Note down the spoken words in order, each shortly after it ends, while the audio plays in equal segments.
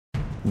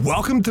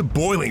Welcome to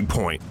Boiling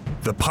Point,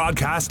 the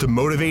podcast to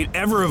motivate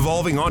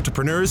ever-evolving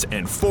entrepreneurs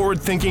and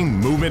forward-thinking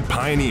movement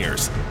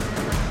pioneers.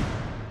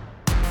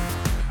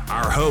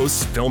 Our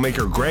hosts,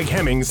 filmmaker Greg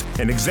Hemmings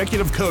and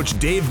executive coach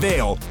Dave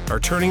Vale, are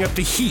turning up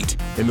the heat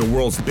in the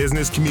world's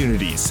business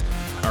communities.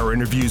 Our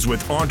interviews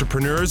with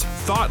entrepreneurs,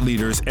 thought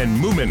leaders, and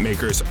movement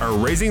makers are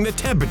raising the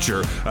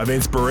temperature of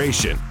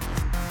inspiration.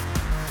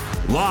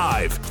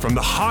 Live from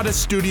the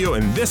hottest studio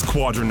in this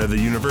quadrant of the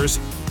universe,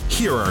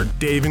 here are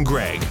Dave and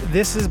Greg.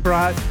 This is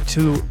brought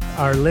to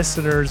our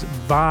listeners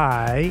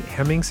by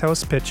Hemmings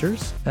House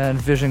Pictures and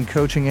Vision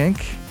Coaching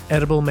Inc.,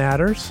 Edible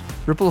Matters,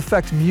 Ripple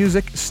Effect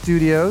Music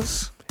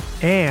Studios,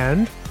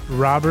 and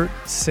Robert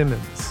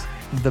Simmons.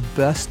 The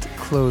best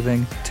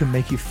clothing to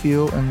make you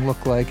feel and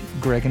look like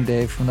Greg and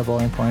Dave from the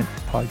Boiling Point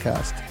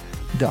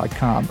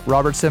Podcast.com.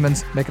 Robert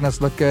Simmons making us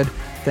look good.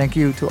 Thank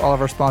you to all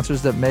of our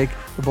sponsors that make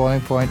the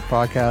Boiling Point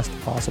Podcast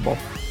possible.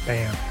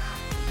 Bam.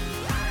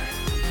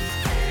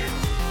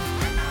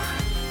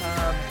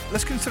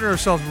 Let's consider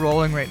ourselves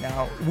rolling right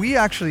now. We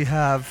actually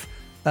have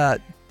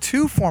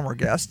two former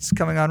guests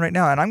coming on right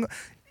now, and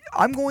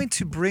I'm going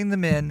to bring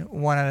them in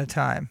one at a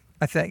time,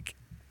 I think.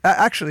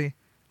 Actually,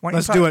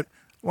 let's do it.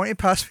 Why don't you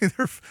pass me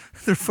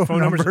their phone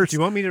numbers? Do you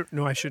want me to?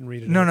 No, I shouldn't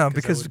read it. No,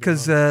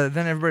 because then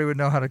everybody would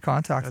know how to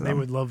contact them. They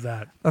would love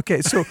that.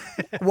 Okay, so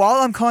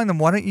while I'm calling them,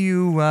 why don't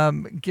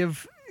you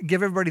give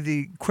everybody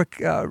the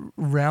quick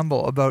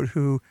ramble about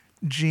who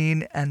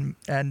Gene and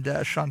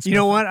Shawn Smith. You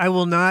know what? I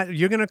will not.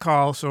 You're going to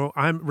call, so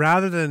I'm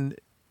rather than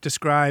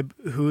describe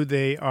who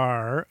they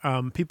are.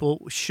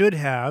 People should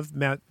have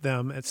met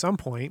them at some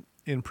point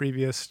in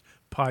previous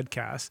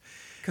podcasts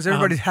because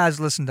everybody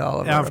has listened to all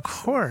of them. Of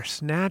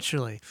course,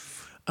 naturally.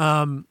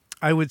 I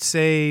would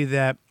say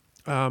that.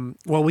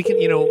 Well, we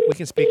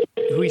can speak.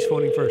 Who he's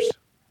phoning first?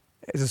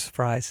 It's a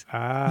surprise.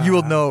 You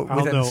will know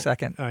within a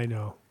second. I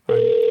know.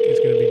 It's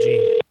going to be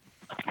Gene.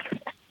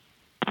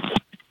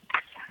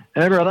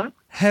 Hey, brother.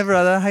 Hey,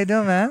 brother. How you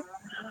doing, man?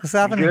 What's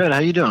happening? Good. How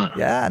you doing?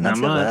 Yeah, not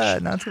too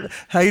bad. Not too bad.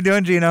 How you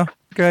doing, Gino?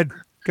 Good.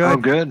 Oh,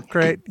 good.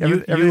 Great.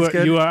 Everything's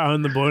good? You are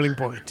on the boiling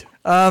point.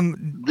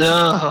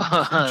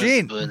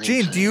 Gene, do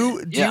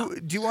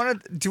you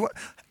want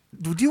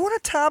to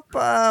tap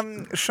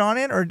Shawn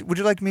in, or would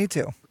you like me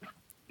to?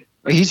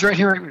 He's right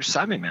here right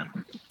beside me, man.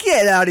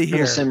 Get out of here.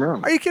 In the same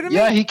room. Are you kidding me?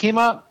 Yeah, he came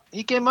up.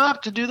 He came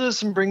up to do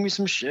this and bring me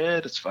some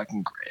shit. It's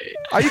fucking great.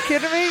 Are you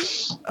kidding me?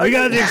 We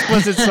got the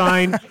explicit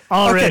sign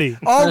already.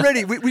 Okay,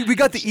 already. We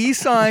got the E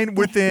sign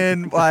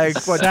within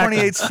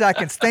 28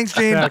 seconds. Thanks,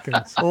 Gene.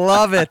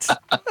 Love it.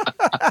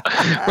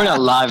 We're not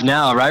live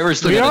now, right? We're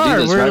still going to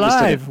do this, We're right?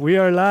 live. We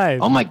are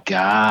live. Oh my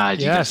God,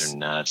 you yes. guys are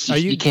nuts.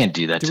 You can't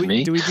do that to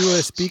me. Do we do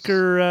a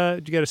speaker?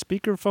 Do you got a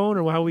speaker phone,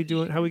 or how are we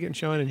doing? How are we getting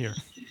Shawn in here?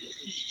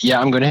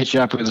 Yeah, I'm going to hit you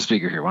up with a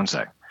speaker here. One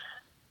sec.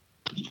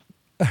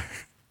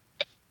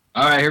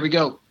 All right, here we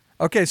go.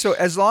 Okay, so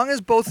as long as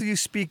both of you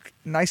speak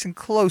nice and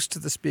close to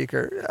the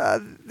speaker,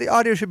 the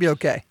audio should be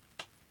okay.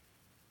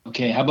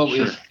 Okay, how about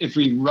if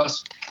we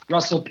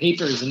rustle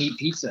papers and eat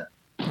pizza?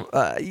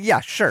 Yeah,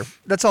 sure.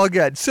 That's all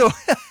good. So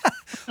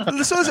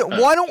listen,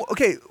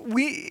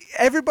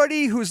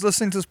 everybody who's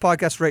listening to this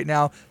podcast right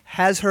now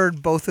has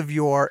heard both of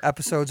your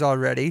episodes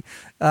already.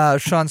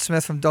 Shawn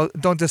Smith from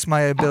Don't Diss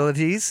My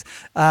Abilities,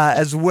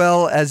 as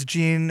well as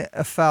Gene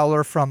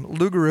Fowler from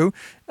Lugaroo.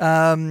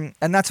 And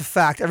that's a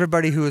fact.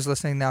 Everybody who is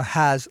listening now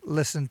has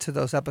listened to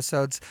those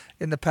episodes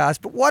in the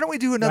past. But why don't we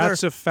do another?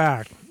 That's a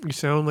fact. You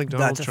sound like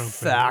Donald Trump.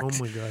 That's a fact. Oh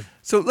my God.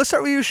 So let's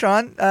start with you,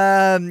 Shawn.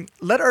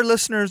 Remind our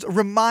listeners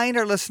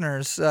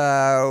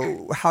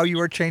how you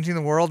are changing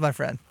the world, my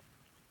friend.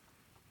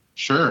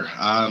 Sure.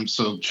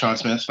 So Shawn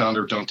Smith,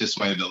 founder of Don't Diss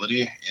My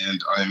Ability,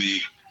 and I'm a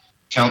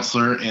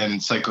counselor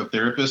and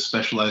psychotherapist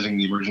specializing in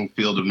the emerging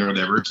field of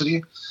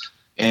neurodiversity.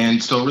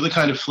 And so really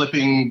kind of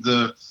flipping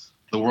the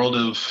world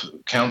of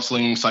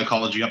counseling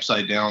psychology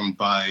upside down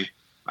by,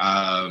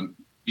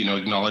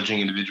 acknowledging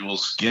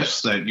individuals'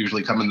 gifts that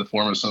usually come in the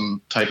form of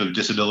some type of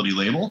disability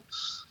label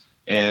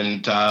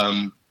and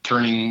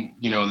turning,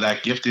 that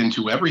gift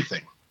into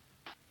everything.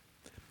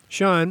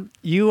 Shawn,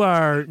 you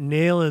are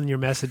nailing your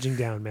messaging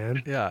down,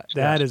 man. Yeah.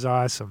 That is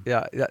awesome.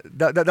 Yeah.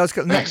 That was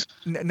good.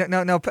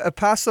 Now,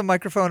 pass the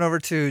microphone over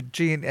to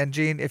Gene. And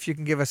Gene, if you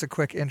can give us a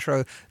quick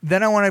intro.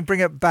 Then I want to bring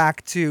it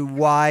back to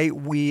why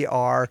we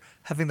are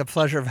having the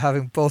pleasure of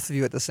having both of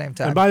you at the same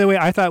time. And by the way,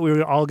 I thought we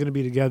were all going to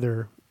be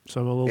together,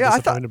 so I'm a little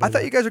disappointed I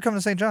thought you guys were coming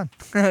to St. John.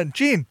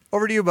 Gene,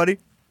 over to you, buddy.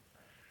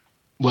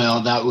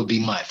 Well, that would be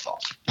my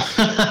fault.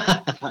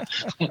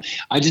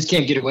 I just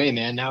can't get away,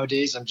 man.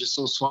 Nowadays, I'm just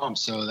so swamped.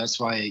 So that's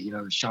why,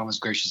 Shawn was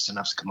gracious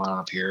enough to come on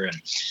up here. And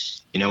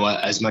you know what?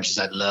 As much as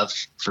I'd love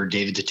for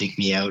David to take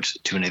me out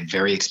to a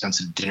very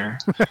expensive dinner,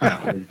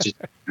 just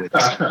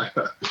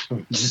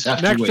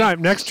have next to wait.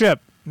 time, next trip,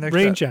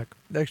 rain check.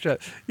 Next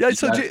trip. Yeah,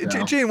 so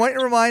Gene, why don't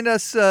you remind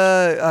us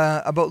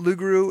about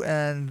Lugaroo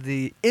and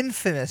the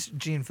infamous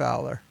Gene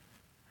Fowler?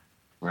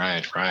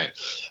 Right.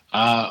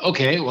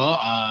 Okay. Well,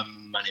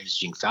 my name is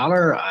Gene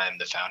Fowler. I'm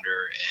the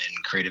founder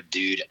and creative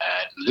dude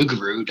at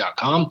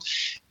Lugaroo.com,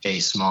 a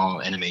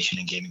small animation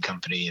and gaming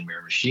company in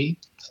Miramichi.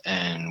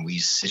 And we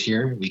sit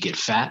here, we get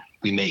fat,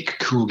 we make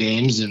cool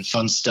games and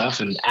fun stuff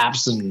and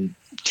apps and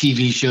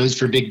TV shows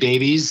for big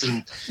babies.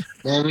 And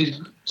man, we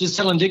just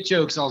telling dick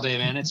jokes all day,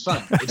 man. It's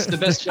fun. It's the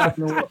best job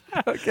in the world.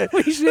 Okay.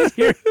 We sit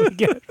here, we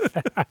get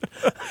fat.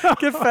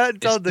 Get fat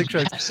and tell dick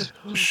jokes.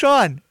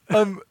 Shawn,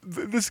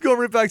 this is going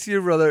right back to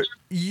you, brother.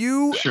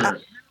 You Sure.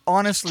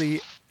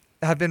 honestly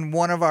have been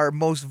one of our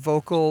most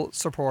vocal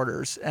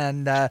supporters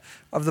and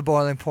of the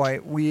Boiling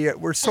Point.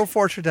 We're so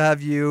fortunate to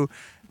have you,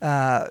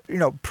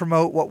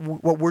 promote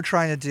what we're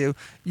trying to do.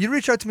 You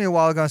reached out to me a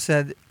while ago and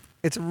said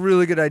it's a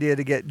really good idea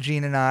to get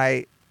Gene and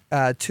I,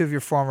 two of your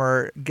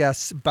former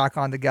guests, back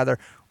on together.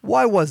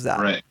 Why was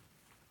that? Right.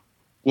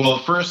 Well,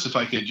 first, if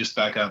I could just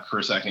back up for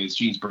a second, it's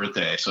Gene's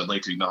birthday, so I'd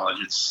like to acknowledge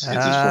it's his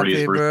 40th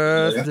Happy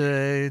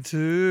birthday. birthday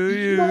to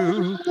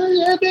you.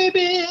 Yeah,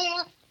 baby.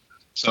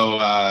 So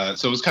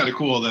it was kind of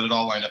cool that it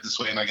all lined up this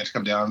way, and I get to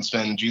come down and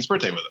spend Gene's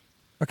birthday with him.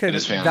 Okay, And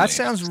his family. that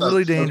sounds So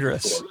really that was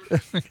dangerous. cool.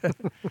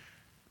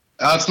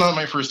 It's not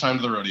my first time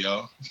to the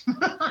rodeo.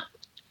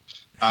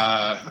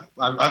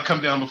 I've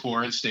come down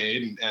before and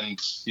stayed, and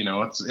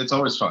it's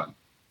always fun.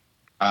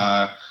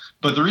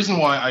 But the reason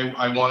why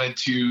I wanted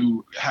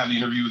to have the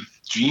interview with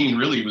Gene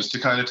really was to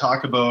kind of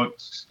talk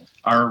about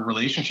our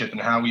relationship and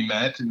how we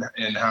met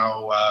and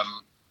how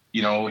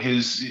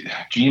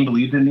Gene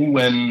believed in me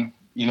when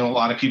a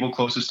lot of people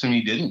closest to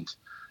me didn't.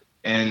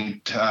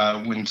 And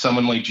when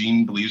someone like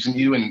Gene believes in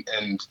you and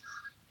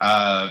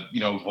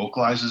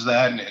vocalizes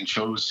that and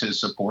shows his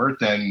support,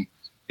 then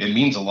it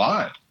means a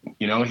lot.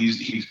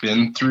 He's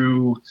been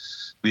through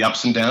the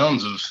ups and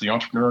downs of the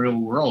entrepreneurial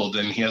world,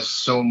 and he has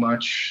so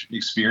much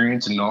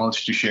experience and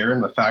knowledge to share.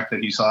 And the fact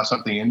that he saw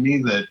something in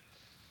me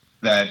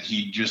that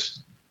he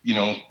just,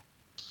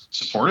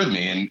 supported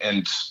me,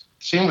 and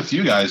same with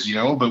you guys,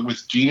 but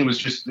with Gene, it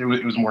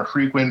was more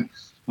frequent,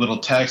 little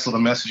texts,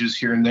 little messages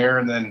here and there.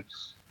 And then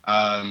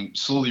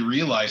slowly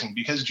realizing,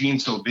 because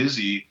Gene's so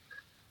busy,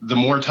 the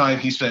more time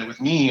he spent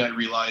with me, I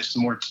realized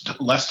the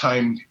less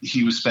time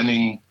he was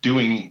spending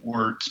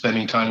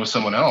time with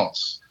someone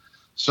else.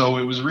 So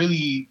it was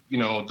really,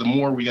 the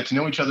more we got to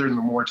know each other and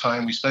the more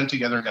time we spent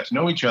together and got to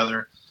know each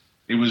other,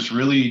 it was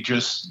really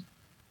just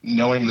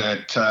knowing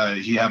that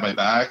he had my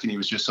back, and he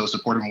was just so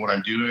supportive of what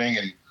I'm doing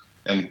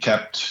and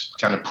kept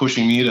kind of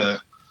pushing me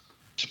to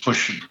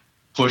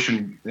push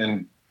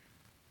and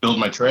build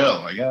my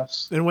trail, I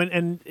guess.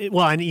 And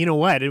you know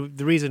what?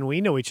 The reason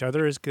we know each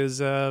other is because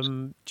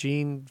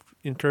Gene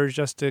encouraged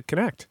us to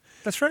connect.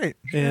 That's right.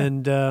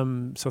 And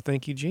so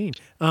thank you, Gene.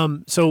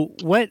 So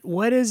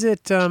what is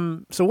it?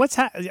 So what's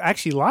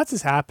actually lots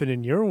has happened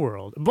in your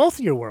world, both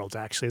of your worlds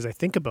actually. As I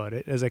think about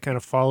it, as I kind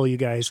of follow you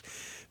guys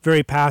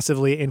very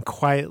passively and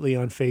quietly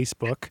on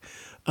Facebook.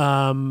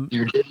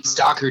 You're a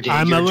stalker, Dave.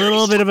 I'm a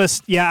little bit of a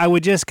I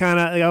would just kind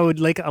of I would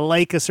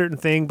like a certain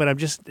thing, but I'm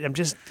just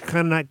kind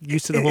of not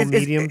used to the whole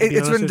medium.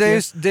 It's when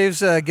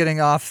Dave's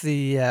getting off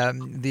the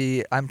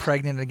I'm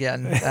pregnant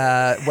again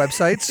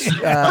websites.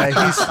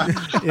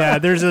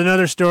 There's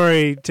another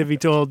story to be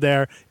told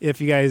there if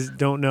you guys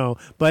don't know.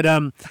 But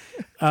I've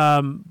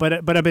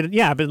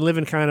been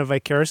living kind of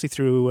vicariously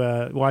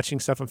through watching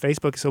stuff on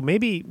Facebook. So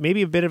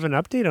maybe a bit of an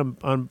update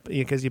on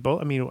because you both.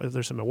 I mean,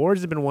 there's some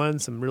awards that have been won,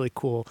 some really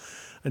cool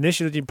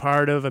initiatives you're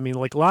part of. I mean,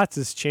 like lots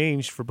has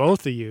changed for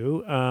both of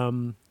you.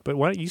 But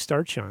why don't you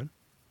start, Shawn?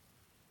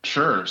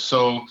 Sure.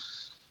 So,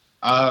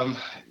 I've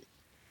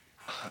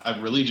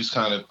really just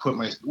kind of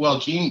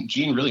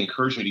Gene really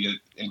encouraged me to get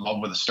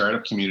involved with the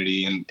startup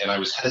community, and I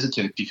was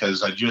hesitant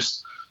because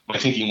my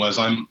thinking was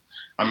I'm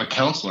a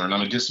counselor and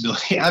I'm a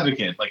disability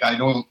advocate. Like I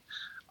don't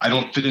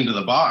fit into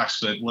the box.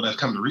 But what I've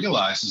come to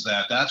realize is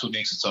that that's what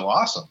makes it so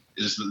awesome.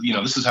 Is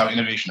this is how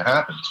innovation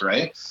happens,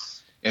 right?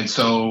 And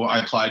so I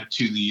applied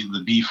to the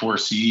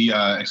B4C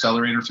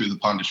accelerator through the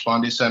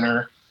Pondishpande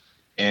Center,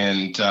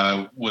 and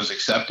was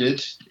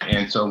accepted.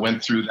 And so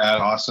went through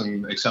that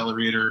awesome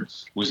accelerator.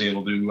 Was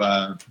able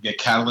to get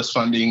Catalyst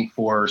funding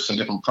for some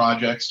different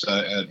projects.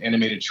 An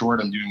animated short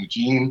I'm doing with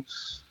Gene.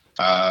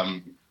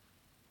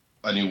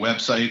 A new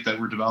website that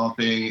we're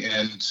developing,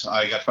 and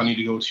I got funding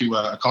to go to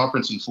a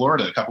conference in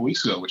Florida a couple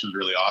weeks ago, which was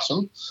really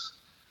awesome.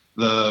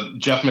 The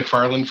Jeff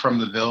McFarland from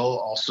the Ville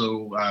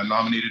also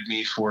nominated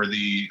me for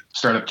the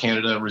Startup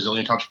Canada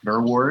Resilient Entrepreneur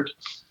Award,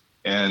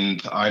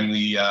 and I'm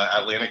the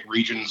Atlantic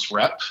Region's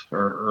rep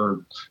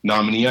or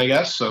nominee, I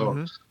guess.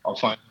 So I'll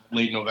find out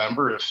late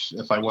November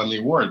if I won the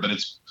award. But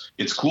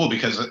it's cool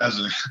because as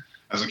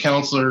a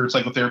counselor,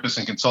 psychotherapist,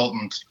 and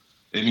consultant,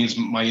 it means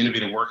my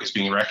innovative work is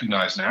being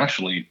recognized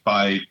nationally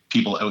by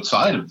people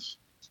outside of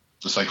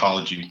the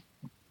psychology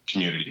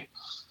community.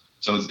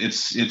 So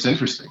it's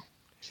interesting.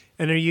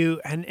 And are you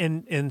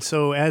and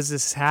so as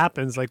this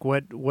happens, like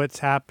what's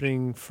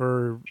happening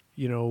for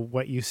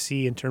what you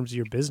see in terms of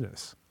your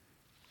business?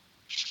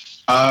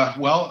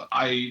 Well,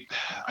 I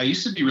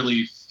used to be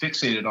really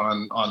fixated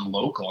on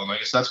local, and I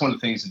guess that's one of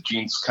the things that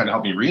Gene's kind of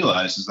helped me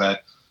realize is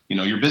that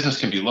your business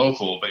can be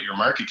local, but your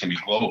market can be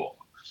global.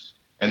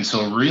 And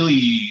so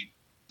really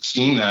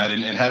seeing that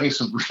and having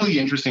some really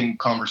interesting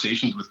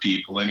conversations with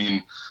people. I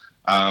mean,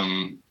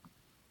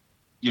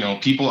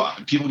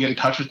 people get in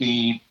touch with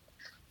me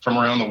from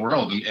around the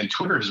world, and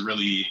Twitter has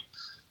really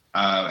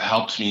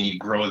helped me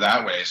grow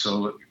that way.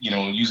 So,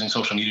 using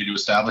social media to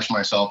establish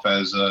myself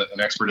as an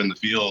expert in the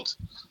field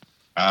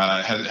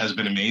has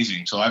been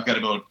amazing. So I've got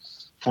about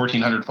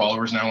 1,400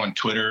 followers now on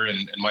Twitter,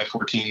 and my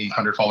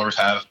 1,400 followers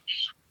have,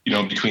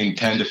 between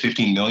 10 to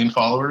 15 million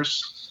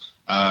followers.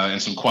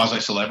 And some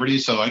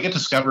quasi-celebrities. So I get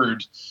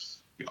discovered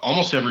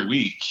almost every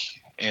week,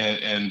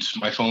 and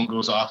my phone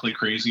goes awfully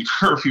crazy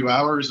for a few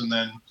hours, and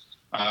then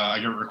I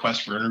get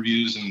requests for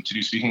interviews and to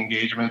do speaking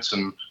engagements,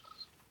 and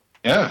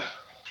yeah.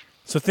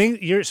 So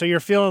you're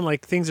feeling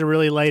like things are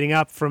really lighting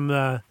up from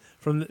kind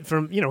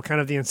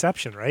of the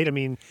inception, right? I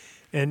mean,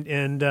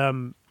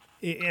 and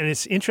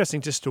it's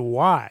interesting just to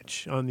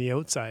watch on the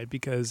outside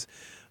because.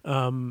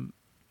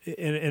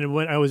 And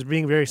when I was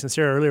being very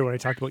sincere earlier when I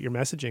talked about your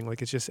messaging,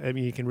 like it's just, I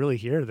mean, you can really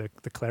hear the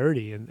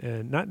clarity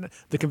and not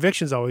the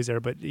conviction's always there,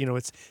 but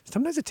it's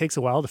sometimes it takes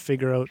a while to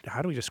figure out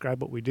how do we describe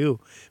what we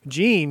do.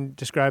 Gene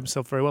describes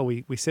himself very well.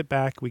 We sit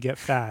back, we get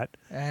fat,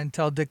 and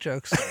tell dick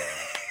jokes.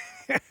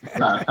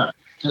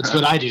 That's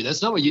what I do.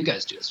 That's not what you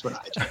guys do. That's what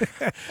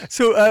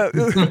I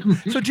do.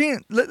 So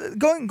Gene,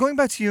 going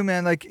back to you,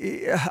 man. Like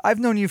I've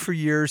known you for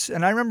years,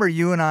 and I remember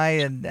you and I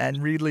and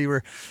Reedley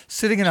were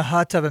sitting in a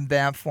hot tub in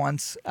Banff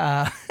once.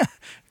 It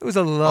was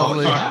a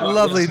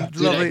lovely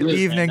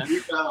evening,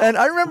 and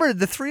I remember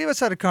the three of us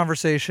had a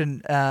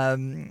conversation.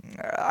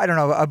 I don't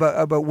know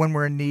about when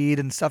we're in need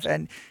and stuff.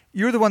 And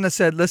you're the one that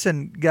said,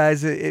 "Listen,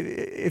 guys,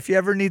 if you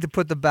ever need to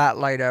put the bat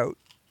light out,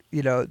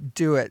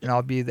 do it, and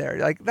I'll be there."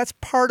 Like that's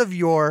part of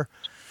your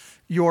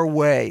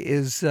way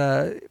is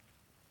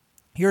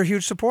you're a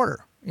huge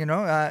supporter,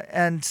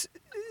 and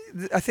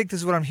I think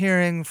this is what I'm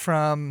hearing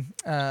from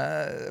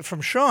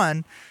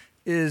Shawn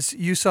is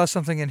you saw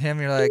something in him.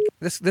 You're like,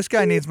 this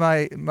guy needs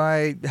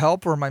my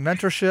help or my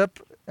mentorship.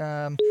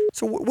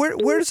 So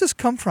where does this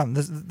come from?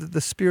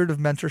 The spirit of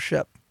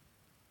mentorship.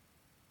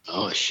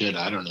 Oh shit,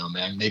 I don't know,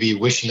 man. Maybe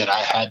wishing that I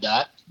had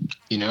that,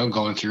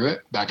 going through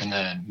it back in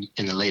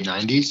the late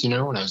 90s,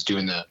 when I was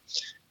doing the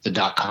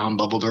 .com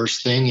bubble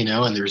burst thing,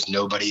 and there was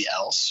nobody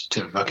else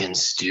to fucking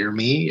steer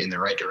me in the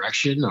right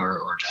direction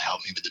or to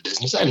help me with the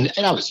business. And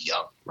I was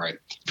young, right?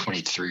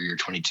 23 or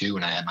 22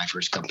 when I had my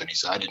first company,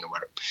 so I didn't know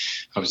what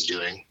I was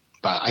doing.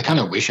 But I kind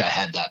of wish I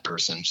had that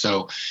person.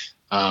 So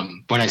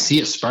when I see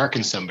a spark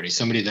in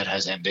somebody that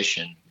has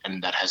ambition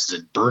and that has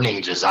the burning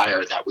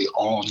desire that we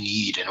all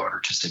need in order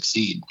to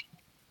succeed,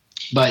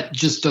 but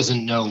just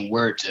doesn't know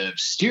where to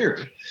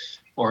steer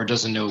or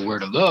doesn't know where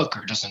to look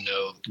or doesn't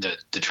know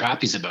the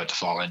trap he's about to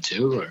fall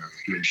into or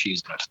he or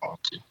she's about to fall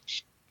into,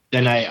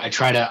 then I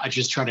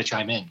just try to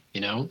chime in,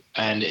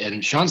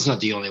 and Shawn's not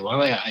the only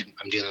one.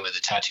 I'm dealing with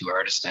a tattoo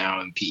artist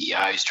now in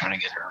PEI who's trying to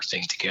get her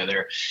thing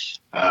together.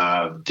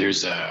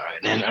 There's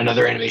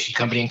another animation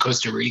company in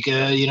Costa Rica,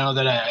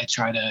 that I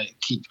try to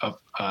keep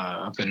up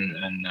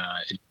in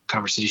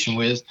conversation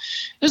with.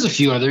 There's a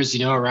few others,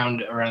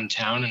 around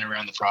town and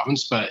around the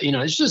province, but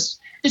it's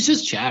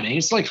just chatting.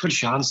 It's like what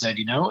Shawn said,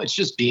 it's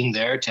just being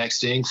there,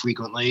 texting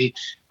frequently.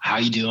 How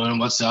you doing?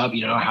 What's up?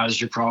 How's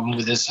your problem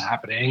with this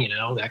happening?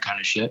 That kind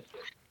of shit.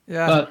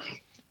 Yeah.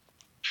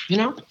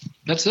 But,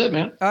 that's it,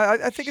 man.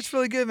 I think it's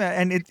really good,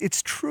 man. And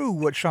it's true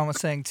what Shawn was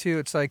saying, too.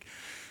 It's like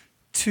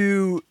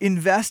to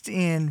invest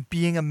in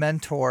being a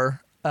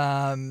mentor,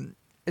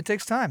 it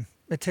takes time.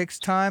 It takes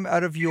time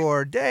out of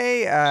your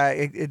day.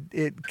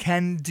 It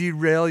can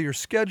derail your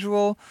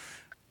schedule.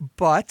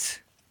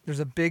 But there's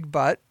a big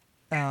but.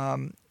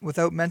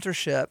 Without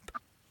mentorship,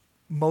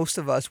 most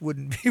of us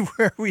wouldn't be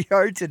where we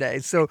are today.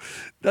 So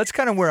that's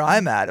kind of where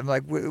I'm at. I'm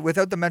like,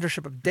 without the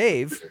mentorship of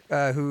Dave,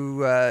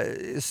 who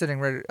is sitting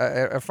right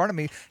in front of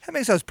me,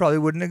 Hemmings House probably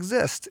wouldn't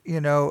exist.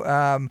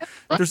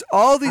 There's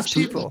all these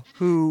people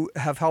who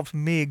have helped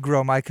me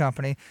grow my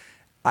company.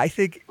 I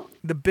think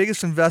the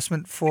biggest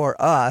investment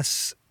for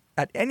us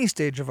at any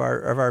stage of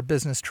our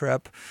business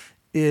trip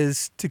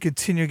is to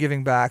continue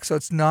giving back. So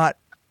it's not,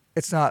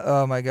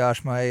 oh my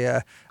gosh,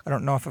 I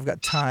don't know if I've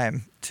got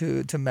time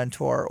to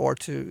mentor or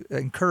to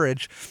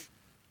encourage.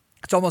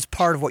 It's almost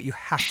part of what you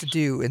have to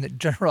do in the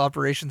general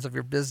operations of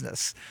your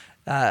business.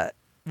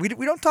 We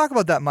don't talk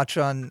about that much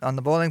on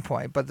the Boiling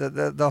Point, but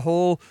the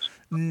whole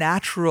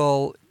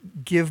natural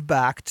give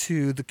back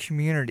to the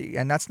community,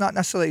 and that's not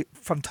necessarily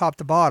from top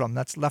to bottom.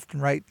 That's left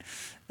and right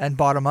and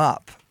bottom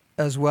up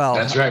as well.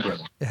 That's right,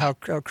 brother. How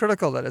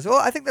critical that is. Well,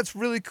 I think that's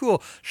really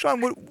cool.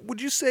 Shawn,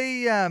 would you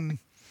say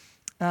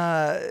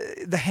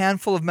the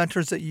handful of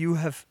mentors that you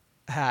have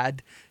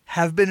had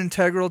have been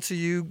integral to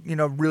you,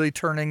 really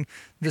turning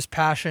this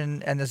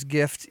passion and this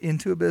gift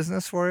into a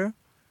business for you?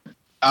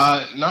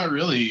 Not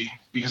really,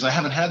 because I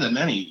haven't had that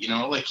many,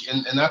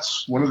 and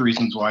that's one of the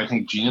reasons why I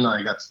think Gene and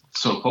I got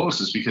so close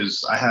is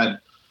because I had,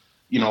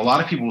 a lot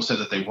of people said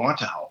that they want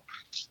to help,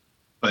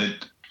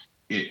 but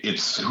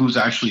it's who's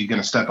actually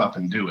going to step up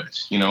and do it.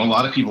 A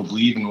lot of people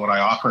believe in what I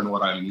offer and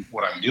what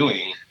I'm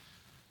doing,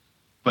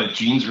 but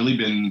Gene's really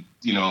been,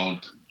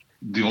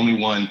 the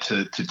only one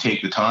to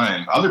take the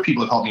time. Other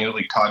people have helped me out,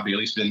 like Todd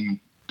Bailey's been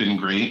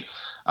great.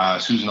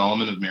 Susan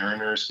Allman of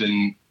Mariner's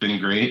been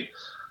great.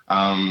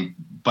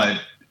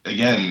 But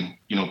again,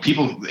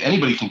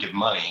 anybody can give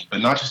money, but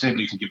not just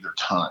anybody can give their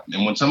time.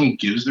 And when someone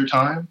gives their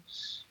time,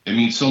 it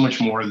means so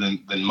much more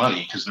than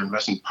money, because they're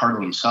investing part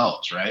of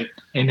themselves, right?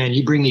 Hey man,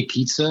 you bring me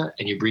pizza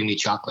and you bring me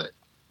chocolate,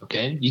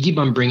 okay? You keep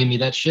on bringing me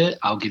that shit,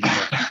 I'll give you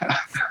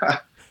money.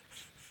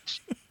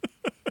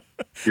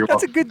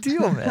 That's a good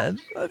deal, man.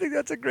 I think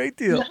that's a great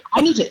deal.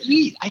 I need to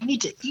eat.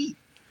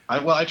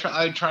 I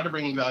try to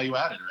bring value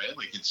added, right?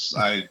 Like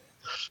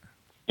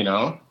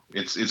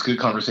it's good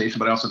conversation,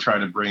 but I also try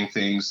to bring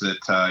things that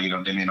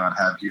they may not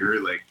have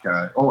here. Like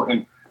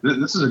and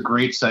this is a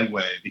great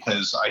segue,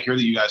 because I hear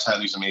that you guys have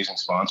these amazing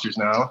sponsors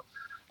now.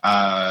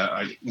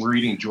 We're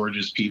eating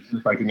George's Pizza.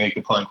 If I can make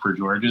a plug for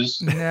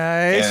George's.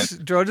 Nice,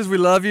 George's. We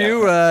love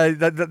you.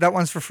 That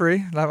one's for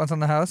free. That one's on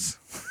the house.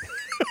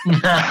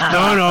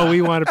 No,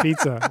 we want a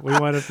pizza. We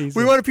want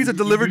a pizza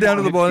delivered down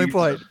to the boiling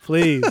point.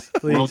 Please.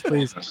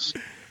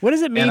 What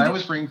does it mean? And I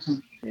was bringing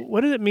some.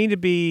 What does it mean to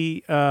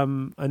be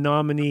a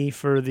nominee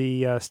for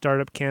the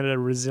Startup Canada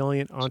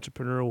Resilient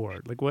Entrepreneur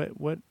Award? Like,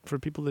 what for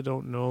people that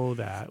don't know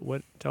that?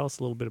 Tell us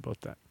a little bit about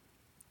that.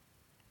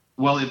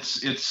 Well,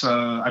 it's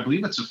I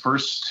believe it's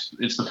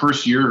the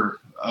first year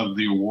of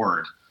the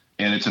award,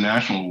 and it's a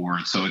national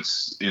award, so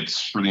it's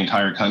for the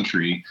entire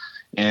country.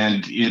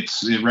 And it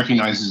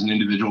recognizes an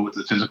individual with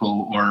a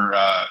physical or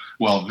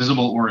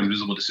visible or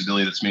invisible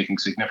disability that's making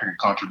significant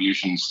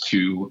contributions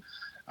to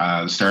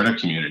the startup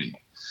community.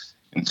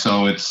 And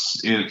so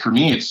for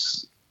me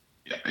it's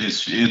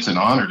an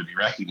honor to be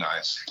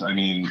recognized. I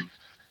mean,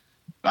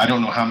 I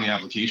don't know how many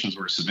applications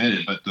were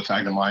submitted, but the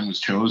fact that mine was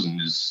chosen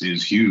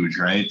is huge,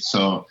 right?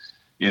 So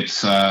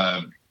it's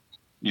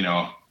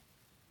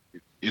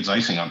it's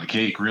icing on the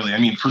cake, really. I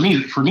mean, for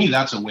me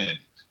that's a win.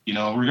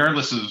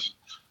 Regardless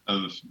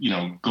of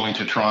going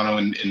to Toronto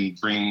and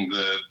bringing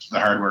the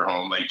hardware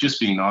home, like just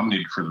being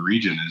nominated for the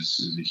region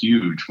is a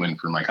huge win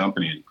for my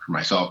company and for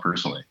myself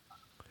personally.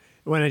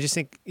 Well, I just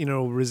think,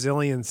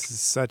 resilience is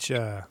such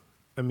an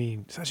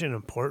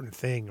important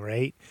thing,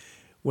 right?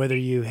 Whether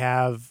you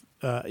have,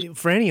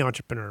 for any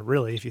entrepreneur,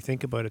 really, if you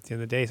think about it at the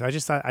end of the day. So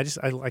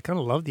I kind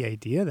of love the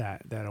idea of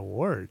that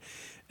award.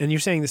 And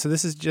you're saying this, so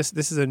this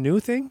is a new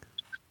thing?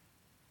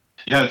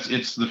 Yeah,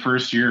 it's the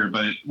first year,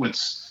 but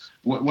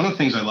one of the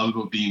things I love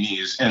about being me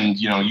is, and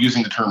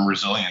using the term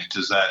resilient,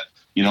 is that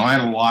I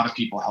had a lot of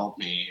people help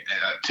me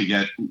to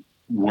get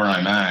where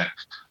I'm at,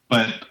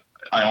 but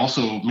I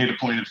also made a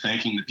point of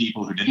thanking the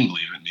people who didn't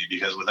believe in me,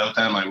 because without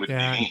them I wouldn't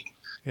be me.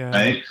 Yeah.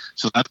 Right?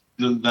 So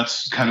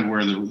that's kind of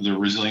where the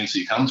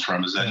resiliency comes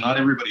from, is that not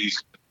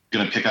everybody's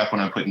going to pick up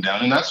when I'm putting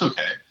down, and that's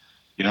okay.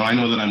 I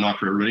know that I'm not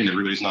for everybody and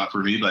everybody's not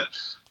for me, but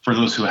for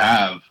those who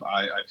have,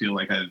 I feel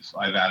like I've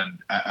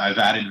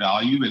added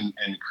value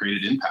and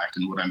created impact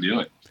in what I'm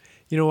doing.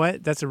 You know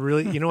what? That's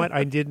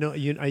I did know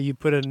you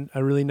put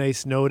a really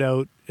nice note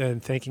out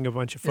and thanking a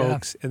bunch of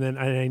folks, and then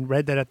I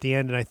read that at the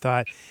end, and I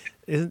thought,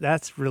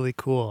 that's really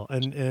cool,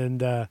 and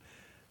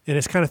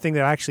it's kind of thing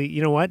that actually,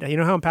 how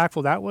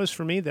impactful that was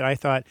for me, that I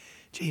thought,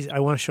 geez, I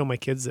want to show my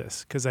kids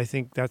this, because I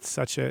think that's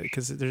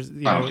because there's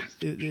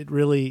it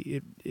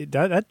really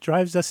that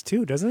drives us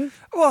too, doesn't it?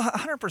 Well,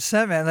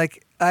 100%, man.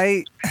 Like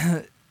I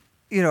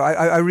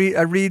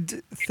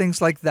read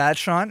things like that,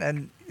 Shawn,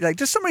 and like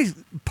just somebody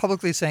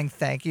publicly saying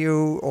thank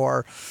you,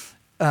 or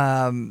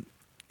even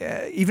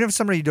if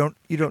somebody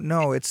you don't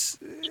know, I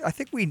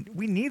think we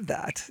need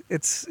that.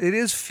 It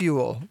is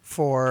fuel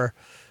for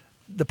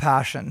the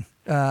passion,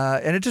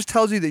 and it just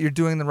tells you that you're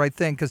doing the right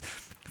thing. Because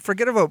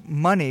forget about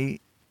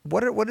money.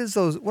 What are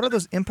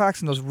those impacts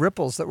and those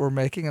ripples that we're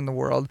making in the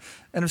world?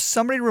 And if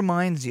somebody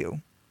reminds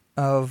you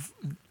of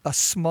a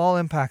small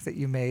impact that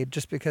you made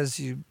just because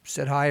you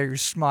said hi, or you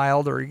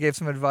smiled, or you gave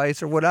some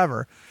advice, or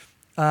whatever,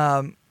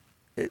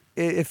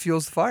 it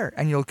fuels the fire,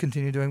 and you'll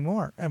continue doing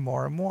more and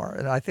more and more.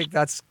 And I think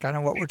that's kind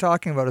of what we're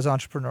talking about as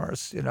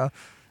entrepreneurs,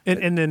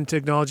 And then to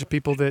acknowledge the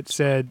people that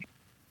said,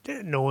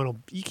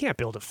 you can't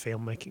build a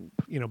filmmaking,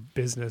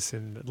 business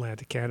in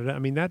Atlantic Canada. I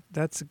mean,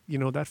 that's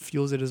that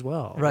fuels it as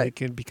well, right?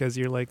 Like, because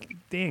you're like,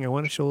 dang, I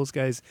want to show those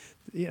guys,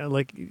 you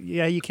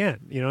can,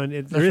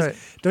 and there is. Right.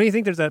 Don't you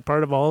think there's that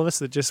part of all of us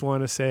that just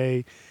want to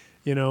say,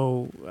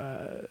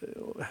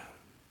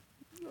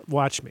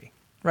 watch me,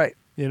 right?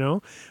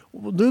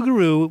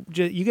 Lugaroo,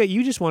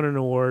 you just won an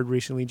award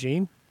recently,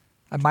 Gene.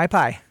 A My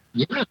Pie.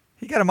 Yeah.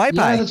 He got a My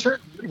Pie. Yeah, that's right.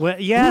 Well,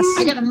 yes.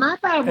 I got a My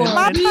Pie award.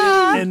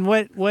 And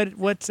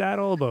what's that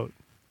all about?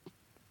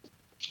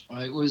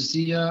 It was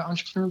the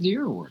Entrepreneur of the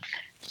Year award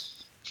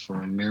for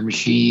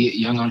Miramichi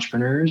young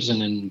entrepreneurs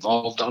and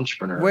involved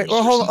entrepreneurs. Wait,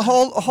 well,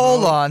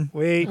 hold on.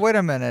 Wait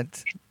a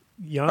minute.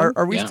 Young?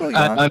 Are we still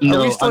young? I'm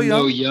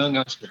no young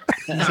entrepreneur.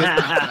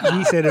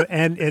 He said,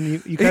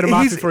 and you cut him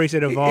off before he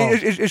said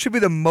evolved. It should be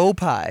the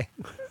Mopai,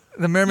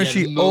 the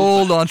Miramichi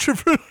old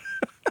entrepreneur.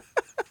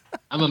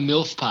 I'm a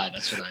MILF pie.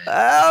 That's what I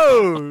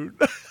am.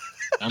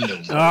 Oh. I'm the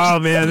worst. Oh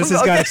man, this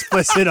has got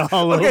explicit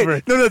all over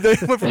it. No, they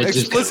went from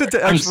explicit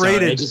to I'm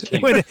X-rated.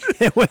 sorry,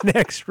 It went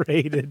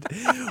X-rated.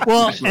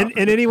 Well, and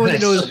anyone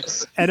that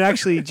knows, and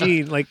actually,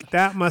 Gene, like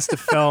that must have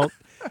felt,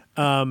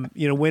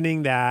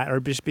 winning that or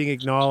just being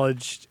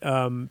acknowledged,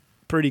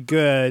 pretty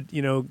good,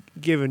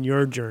 given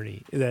your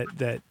journey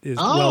that is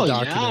well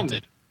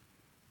documented. Yeah,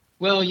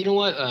 well, you know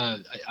what?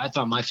 I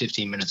thought my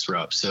 15 minutes were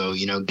up. So,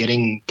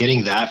 getting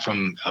that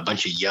from a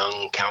bunch of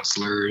young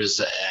counselors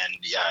and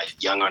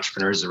young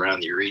entrepreneurs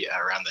around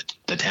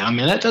the town,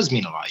 man, that does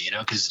mean a lot,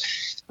 because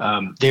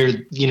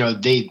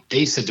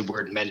they said the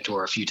word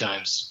mentor a few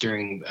times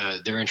during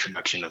their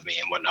introduction of me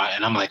and whatnot.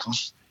 And I'm like, well,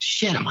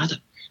 shit,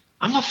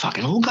 I'm the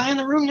fucking old guy in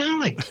the room now?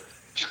 Like,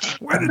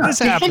 where did this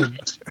happen?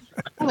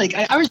 Like,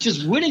 I was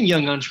just winning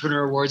Young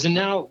Entrepreneur Awards, and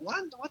now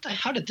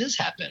how did this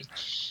happen?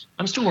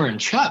 I'm still wearing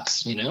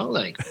Chucks,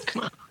 like,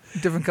 come on.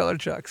 Different color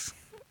Chucks.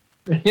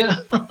 Yeah.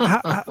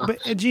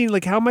 But Gene,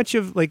 like, how much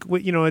of, like,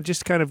 what,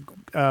 just kind of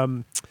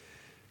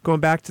going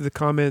back to the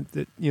comment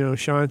that,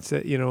 Shawn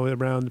said,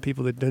 around the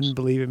people that didn't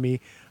believe in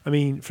me. I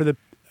mean,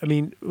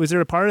 was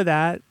there a part of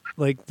that,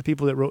 like the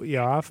people that wrote you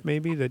off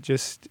maybe that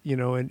just,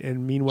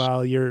 and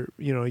meanwhile you're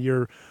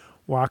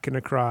walking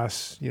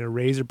across,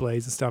 razor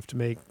blades and stuff to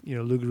make,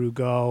 Lugaroo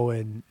go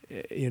and,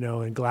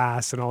 and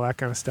glass and all that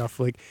kind of stuff.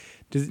 Like,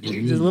 does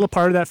a little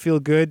part of that feel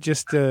good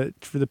just for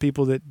the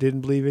people that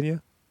didn't believe in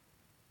you?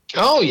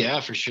 Oh yeah,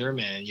 for sure,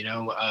 man.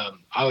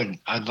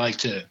 I'd like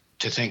to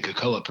thank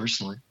Cocoa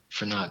personally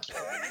for not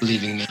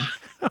believing me,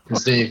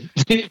 because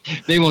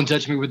they won't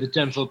touch me with a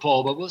 10-foot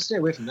pole, but we'll stay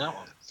away from that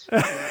one.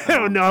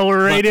 Oh no,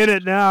 we're right in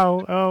it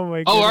now. Oh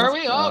my god. Oh, are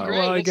we? Oh,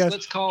 great.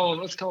 Well,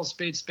 let's call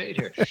spade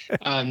here.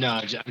 No,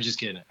 I'm just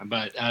kidding.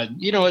 But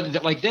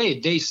like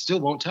they still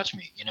won't touch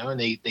me, and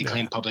they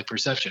claim public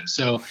perception.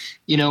 So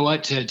you know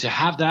what? To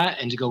have that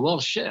and to go, well,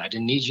 shit, I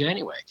didn't need you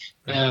anyway.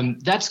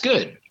 That's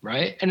good,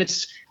 right? And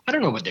I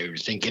don't know what they were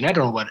thinking. I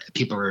don't know what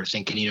people were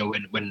thinking,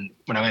 when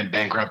I went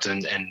bankrupt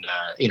and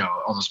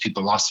all those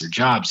people lost their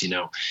jobs,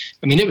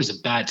 I mean, it was a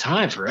bad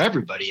time for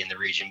everybody in the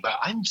region, but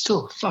I'm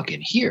still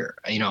fucking here.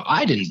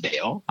 I didn't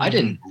bail. I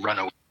didn't run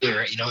away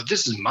here.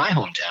 This is my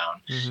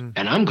hometown,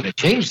 and I'm going to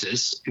change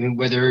this,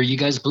 whether you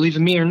guys believe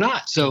in me or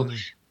not. So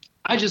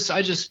I just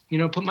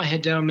put my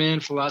head down, man,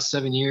 for the last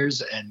 7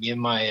 years, and me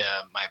and my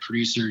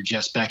producer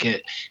Jess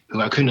Beckett, who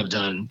I couldn't have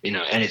done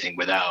anything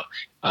without,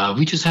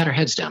 we just had our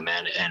heads down,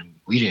 man, and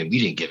we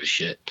didn't give a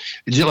shit.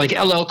 It's just like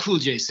LL Cool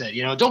J said,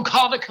 don't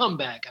call it a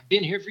comeback. I've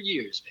been here for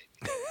years, baby.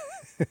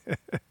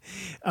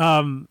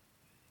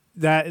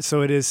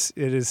 So it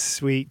is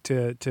sweet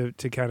to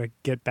kind of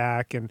get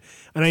back, and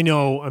I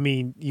know, I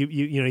mean,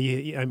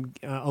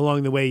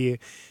 along the way you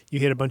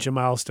hit a bunch of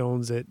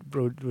milestones that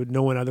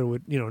no one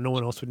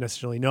else would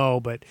necessarily know,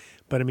 but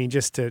I mean,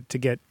 just to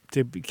get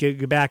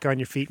back on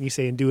your feet, and you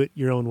say, and do it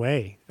your own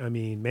way. I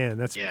mean, man,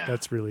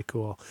 that's really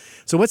cool.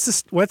 So what's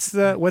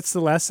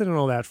the lesson and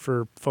all that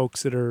for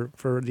folks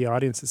for the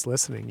audience that's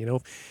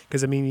listening,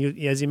 because I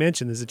mean, as you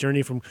mentioned, there's a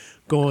journey from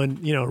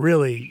going,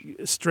 really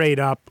straight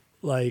up,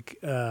 like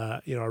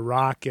a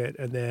rocket,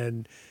 and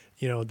then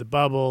the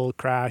bubble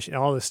crash and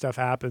all this stuff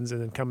happens, and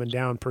then coming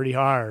down pretty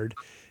hard,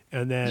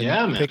 and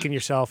then picking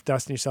yourself,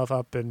 dusting yourself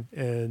up, and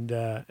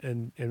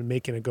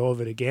making a go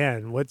of it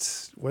again.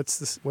 What's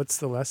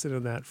the lesson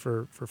in that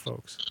for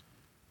folks?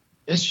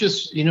 It's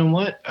just,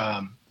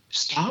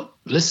 stop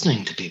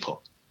listening to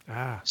people.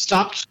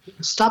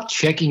 Stop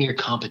checking your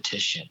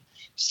competition.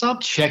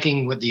 Stop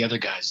checking what the other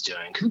guy's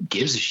doing. Who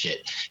gives a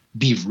shit?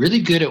 Be really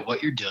good at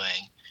what you're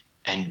doing.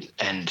 And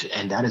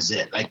that is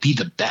it. Like, be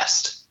the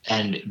best,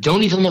 and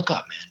don't even look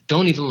up, man.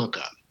 Don't even look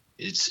up.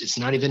 It's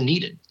not even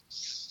needed.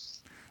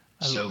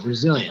 So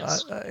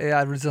resilience.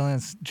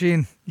 Resilience.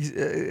 Gene,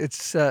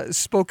 it's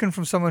spoken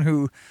from someone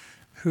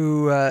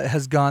who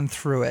has gone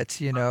through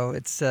it.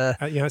 It's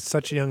it's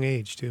such a young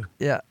age too.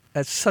 Yeah,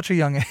 at such a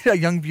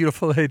young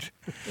beautiful age.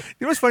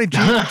 What's funny?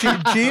 Gene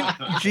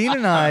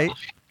and I.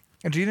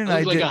 And Gene and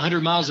I like did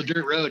 100 miles of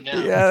dirt road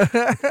now.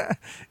 Yeah,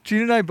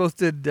 Gene and I both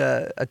did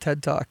a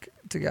TED Talk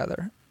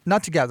together.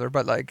 Not together,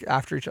 but like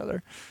after each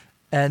other.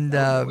 And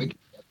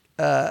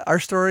our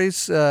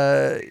stories,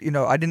 I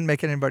didn't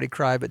make anybody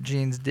cry, but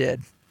Gene's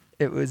did.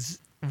 It was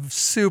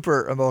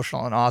super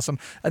emotional and awesome.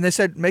 And they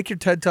said, make your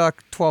TED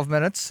Talk 12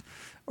 minutes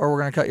or we're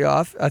going to cut you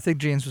off. I think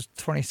Gene's was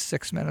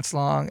 26 minutes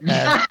long.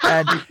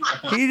 And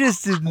he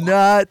just did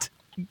not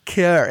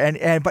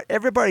care. But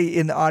everybody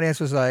in the audience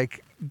was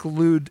like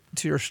glued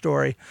to your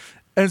story.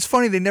 And it's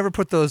funny, they never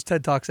put those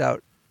TED Talks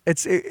out.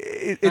 This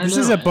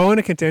is a bone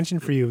of contention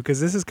for you,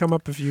 because this has come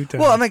up a few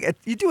times. Well, I'm like,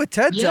 you do a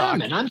TED Talk. Yeah,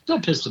 man, I'm still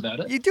pissed about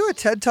it. You do a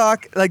TED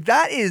Talk, like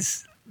that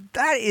is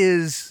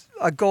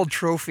a gold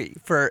trophy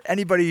for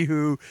anybody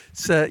who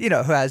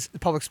has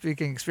public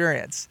speaking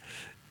experience.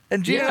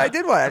 And Gene and I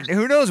did one.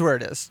 Who knows where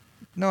it is?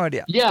 No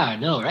idea. Yeah, I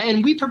know, right?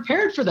 And we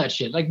prepared for that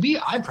shit. Like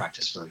I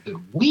practiced for a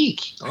good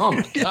week. Oh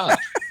my god.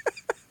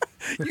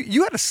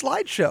 You had a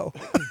slideshow.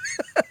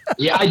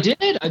 Yeah, I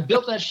did. I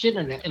built that shit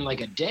in like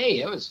a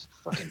day. It was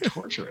fucking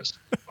torturous.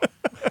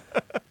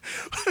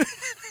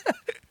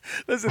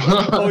 Listen,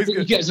 always You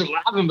good. guys are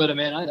laughing, but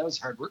man, that was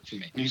hard work for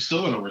me. You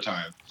still in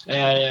overtime.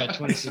 Yeah,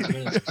 26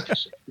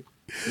 minutes.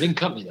 They didn't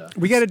cut me though.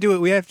 We got to do it.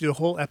 We have to do a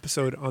whole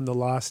episode on the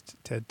lost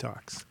TED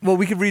Talks. Well,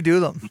 we could redo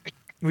them.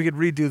 We could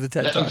redo the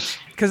TED Talks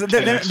because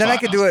then I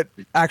could do it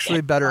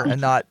actually better and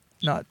not.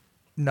 Yeah.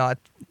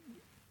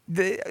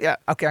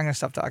 Okay, I'm gonna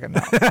stop talking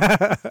now.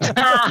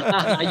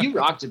 You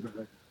rocked it,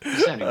 brother. You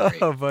sounded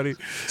great. Oh, buddy.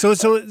 So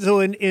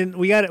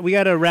we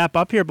got to wrap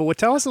up here. But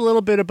tell us a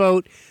little bit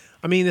about.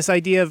 I mean, this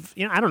idea of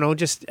I don't know,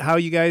 just how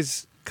you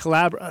guys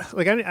collaborate.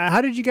 Like,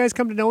 how did you guys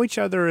come to know each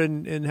other,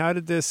 and how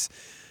did this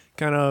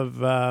kind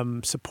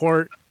of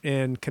support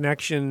and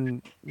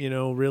connection,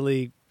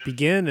 really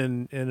begin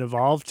and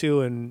evolve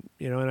to, and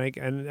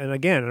and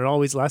again, there are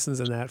always lessons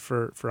in that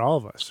for all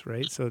of us,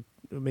 right? So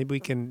maybe we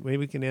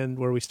can end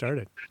where we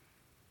started.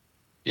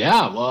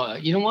 Yeah, well,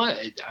 you know what?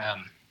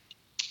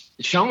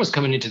 Shawn was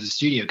coming into the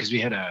studio because we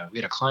had a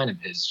client of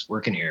his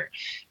working here,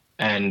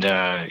 and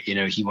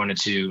he wanted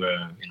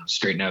to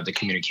straighten out the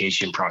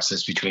communication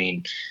process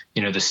between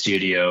the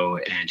studio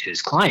and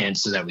his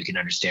clients so that we can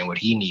understand what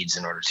he needs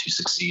in order to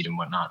succeed and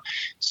whatnot.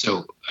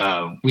 So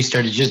we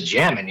started just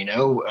jamming,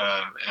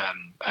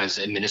 as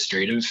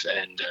administrative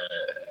and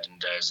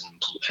as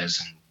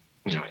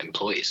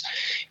employees,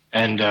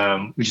 and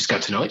we just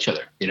got to know each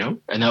other,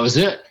 and that was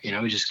it.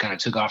 We just kind of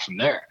took off from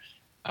there.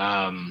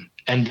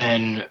 And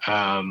then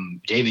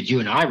David, you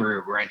and I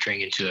were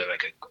entering into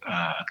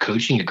a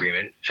coaching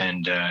agreement,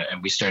 and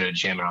we started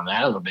jamming on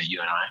that a little bit,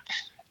 you and I.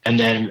 And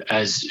then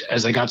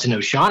as I got to know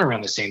Shawn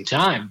around the same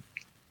time,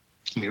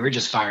 we were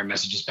just firing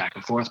messages back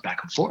and forth.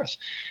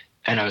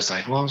 And I was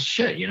like, well,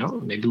 shit,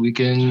 maybe we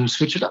can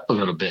switch it up a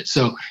little bit.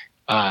 So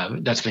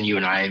that's when you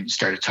and I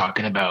started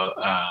talking about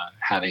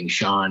having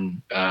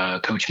Shawn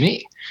coach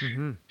me.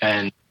 Mm-hmm.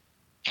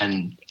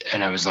 And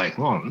I was like,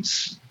 well,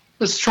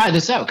 let's try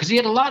this out, because he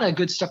had a lot of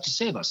good stuff to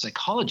say about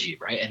psychology,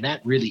 right? And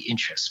that really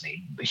interests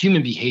me.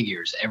 Human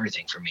behavior is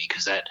everything for me,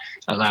 because that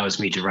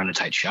allows me to run a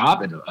tight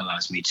shop. It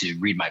allows me to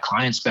read my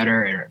clients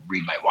better and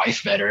read my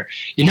wife better,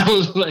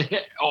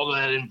 like all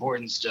that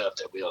important stuff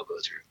that we all go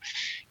through.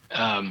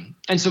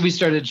 And so we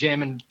started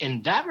jamming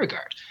in that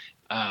regard.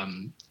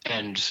 And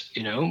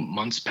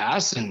months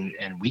pass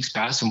and weeks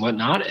pass and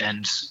whatnot,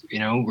 and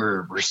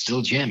we're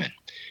still jamming.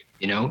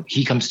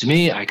 He comes to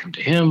me, I come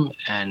to him,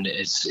 and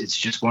it's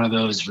just one of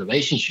those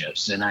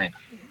relationships. And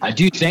I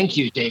do thank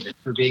you, David,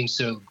 for being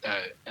so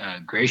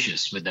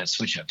gracious with that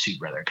switch up too,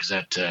 brother, because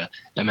that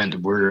meant the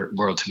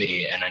world to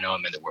me, and I know it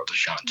meant the world to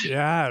Shawn too.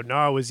 Yeah,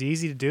 no, it was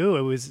easy to do.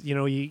 It was,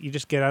 you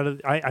just get out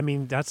of. I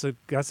mean, that's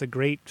a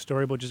great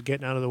story about just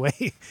getting out of the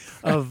way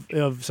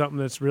of something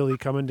that's really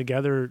coming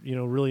together.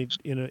 Really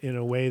in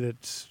a way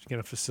that's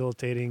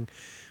facilitating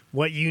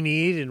what you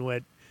need and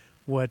what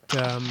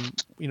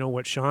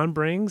Shawn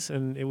brings,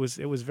 and it was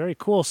very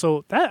cool.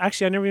 So that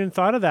actually, I never even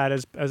thought of that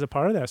as a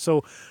part of that.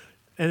 So,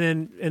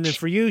 and then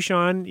for you,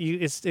 Shawn,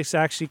 it's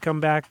actually come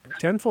back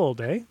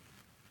tenfold, eh?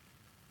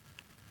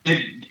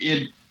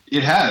 It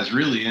has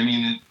really. I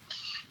mean,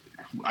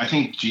 I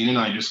think Gene and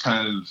I just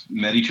kind of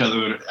met each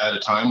other at a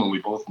time when we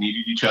both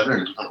needed each other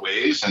in different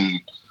ways,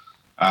 and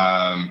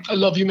I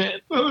love you,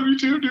 man. I love you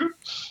too, dude.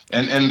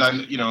 And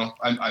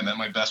I met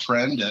my best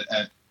friend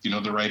at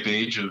the ripe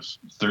age of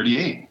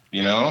 38.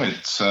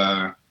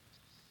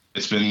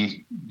 It's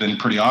been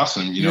pretty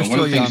awesome. You're one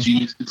of the things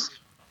young.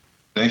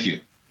 Thank you.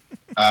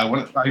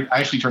 I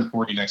actually turned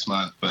 40 next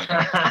month, but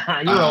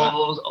you're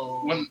old.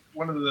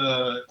 One of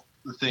the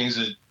things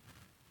that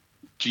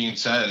Gene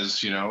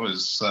says,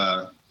 is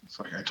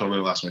sorry, I totally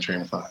lost my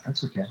train of thought.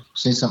 That's okay.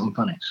 Say something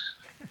funny.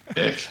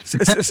 Dick. Say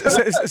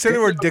the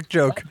word dick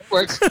joke.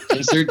 Works.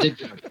 Insert dick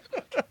joke.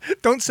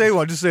 Don't say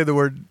one. Just say the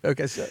word.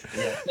 Okay. So.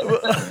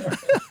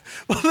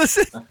 Well,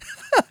 listen.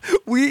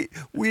 We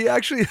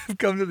actually have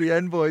come to the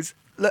end, boys.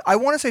 I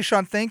want to say,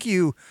 Shawn, thank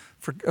you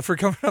for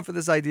coming up with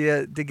this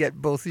idea to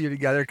get both of you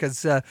together,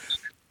 because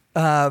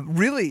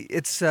really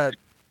it's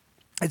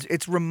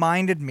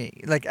reminded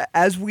me, like,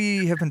 as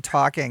we have been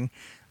talking,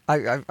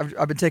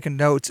 I've been taking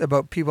notes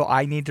about people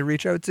I need to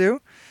reach out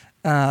to.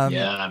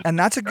 And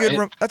that's a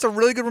good, that's a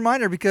really good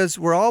reminder, because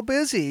we're all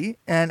busy.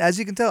 And as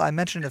you can tell, I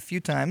mentioned a few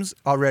times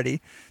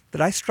already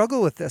that I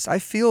struggle with this. I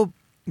feel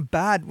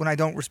bad when I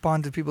don't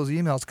respond to people's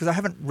emails because I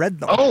haven't read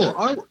them.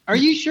 Oh, are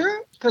you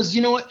sure? Because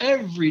you know what?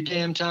 Every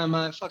damn time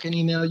I fucking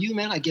email you,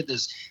 man, I get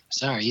this.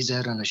 Sorry, he's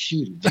out on a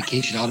shoot,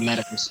 vacation,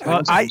 automatic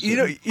response. Well,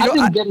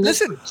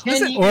 listen,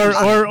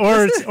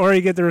 or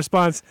you get the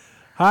response.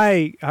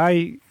 Hi,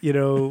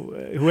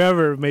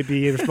 whoever may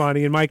be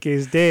responding. In my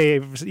case,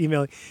 Dave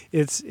emailing.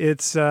 It's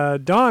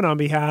Don on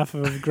behalf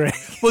of Greg.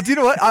 Well, do you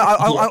know what?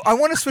 I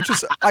want to switch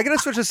this. I got to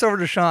switch this over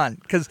to Shawn,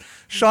 because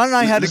Shawn and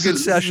I had a good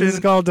session. This is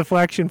called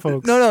deflection,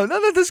 folks. No,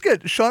 this is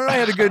good. Shawn and I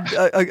had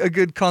a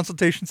good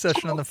consultation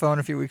session on the phone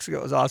a few weeks ago.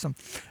 It was awesome.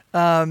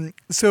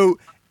 So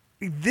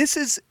this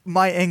is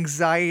my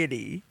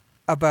anxiety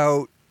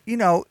about, you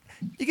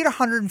get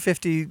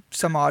 150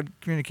 some odd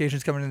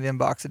communications coming in the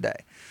inbox a day.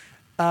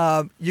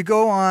 You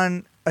go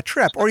on a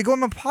trip or you go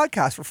on a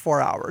podcast for 4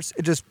 hours.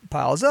 It just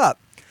piles up.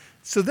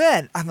 So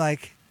then I'm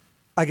like,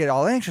 I get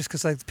all anxious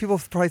because like people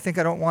probably think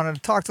I don't want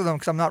to talk to them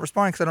because I'm not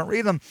responding because I don't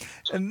read them.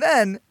 And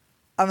then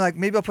I'm like,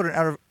 maybe I'll put an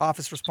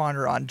out-of-office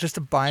responder on just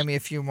to buy me a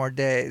few more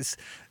days.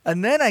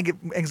 And then I get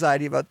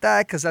anxiety about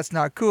that because that's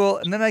not cool.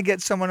 And then I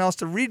get someone else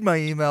to read my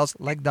emails,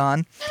 like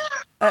Don.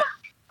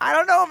 I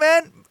don't know,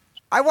 man.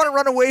 I want to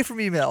run away from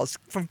emails,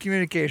 from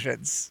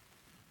communications.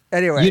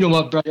 Anyway. You know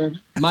what, brother?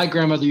 My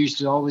grandmother used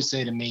to always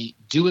say to me,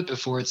 do it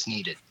before it's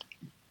needed.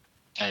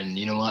 And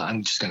you know what?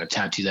 I'm just going to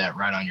tattoo that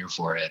right on your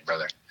forehead,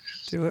 brother.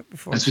 Do it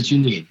before. That's what you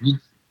need.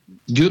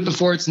 Do it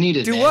before it's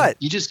needed. Do man. what?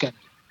 You just got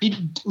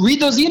read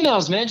those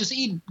emails, man.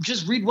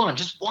 Just read one.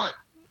 Just one.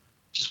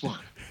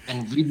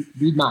 And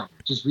read mine.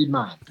 Just read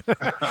mine.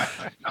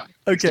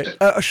 Okay,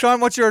 Shawn,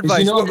 what's your advice?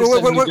 You know,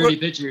 dirty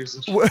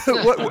pictures.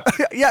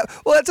 Yeah,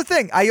 well, that's the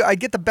thing. I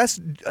get the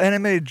best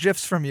animated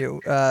GIFs from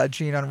you,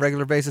 Gene, on a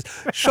regular basis.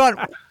 Shawn,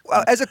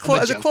 as a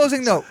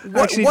closing note,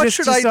 what should I?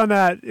 Just on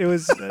that, it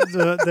was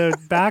the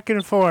back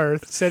and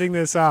forth setting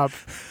this up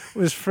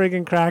was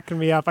friggin' cracking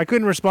me up. I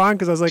couldn't respond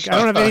because I was like, I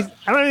don't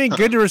have anything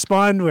good to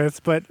respond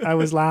with, but I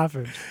was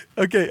laughing.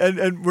 Okay,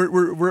 and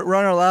we're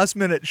on our last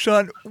minute.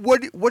 Shawn,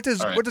 what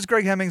does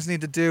Greg Hemmings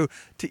need to do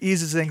to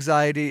ease his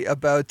anxiety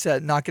about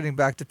not getting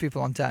back to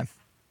people on time?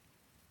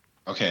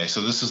 Okay, so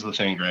this is the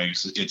thing, Greg.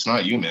 It's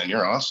not you, man.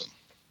 You're awesome.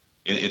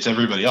 It's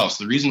everybody else.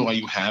 The reason why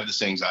you have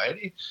this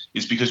anxiety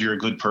is because you're a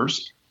good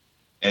person,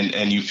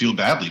 and you feel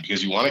badly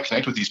because you want to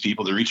connect with these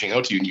people. They're reaching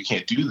out to you, and you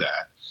can't do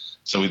that.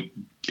 So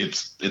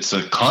it's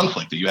a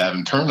conflict that you have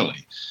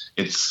internally.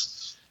 It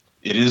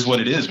is what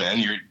it is,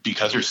 man.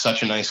 Because you're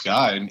such a nice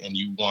guy and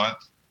you want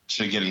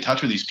to get in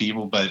touch with these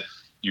people, but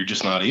you're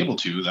just not able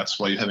to. That's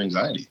why you have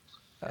anxiety.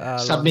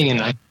 Stop being a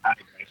nice guy.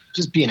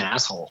 Just be an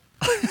asshole.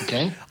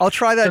 Okay? I'll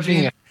try that,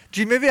 Gene.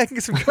 Gene, maybe I can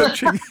get some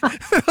coaching.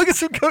 I'll get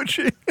some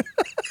coaching.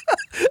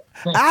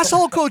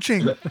 Asshole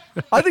coaching.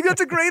 I think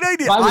that's a great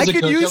idea. I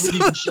could use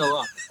some. Show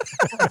up.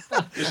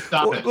 Just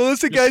stop it. Well,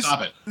 listen, Just guys.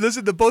 Stop it.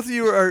 Listen, the both of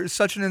you are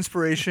such an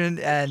inspiration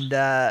and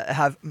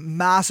have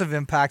massive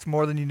impact,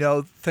 more than you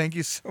know. Thank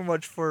you so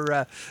much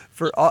for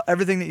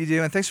everything that you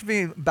do, and thanks for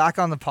being back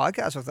on the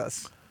podcast with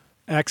us.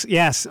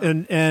 Yes,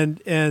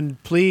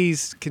 and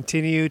please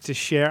continue to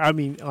share. I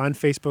mean, on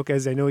Facebook,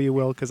 as I know you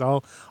will, because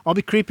I'll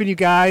be creeping you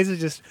guys and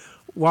just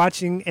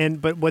watching.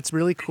 But what's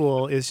really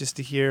cool is just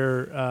to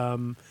hear.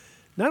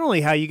 Not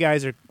only how you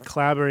guys are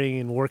collaborating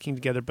and working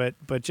together, but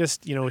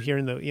just,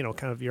 hearing the,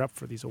 kind of you're up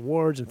for these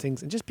awards and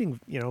things and just being,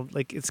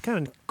 like it's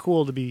kind of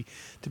cool to be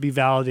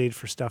validated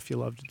for stuff you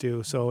love to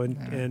do. So,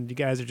 and you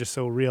guys are just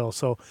so real.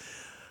 So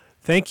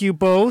thank you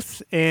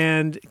both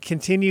and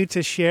continue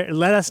to share.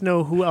 Let us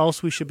know who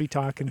else we should be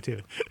talking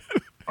to.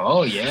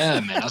 Oh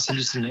yeah, man. I'll send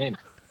you some names.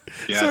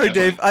 Yeah, Sorry,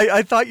 definitely. Dave.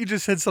 I thought you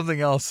just said something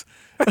else.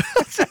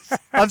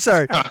 I'm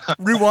sorry.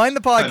 Rewind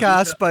the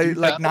podcast by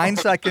like 9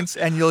 seconds,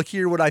 and you'll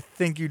hear what I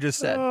think you just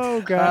said.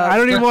 Oh God, I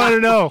don't even want to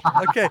know.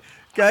 Okay,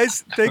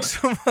 guys. Thanks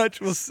so much.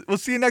 We'll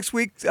see you next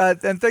week,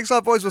 and thanks a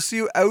lot, boys. We'll see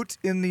you out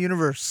in the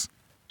universe.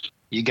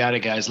 You got it,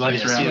 guys. Love you.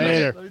 See you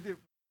Later.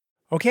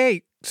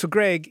 Okay, so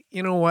Greg,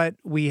 you know what?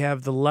 We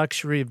have the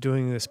luxury of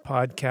doing this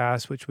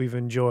podcast, which we've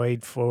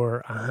enjoyed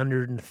for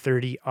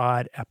 130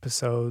 odd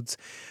episodes.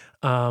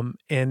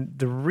 And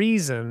the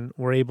reason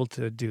we're able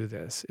to do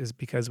this is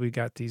because we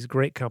got these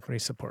great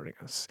companies supporting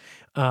us.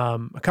 A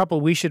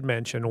couple we should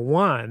mention.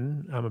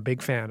 One, I'm a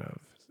big fan of,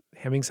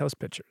 Hemmings House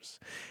Pictures.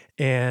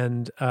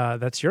 And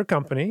that's your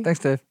company. Thanks,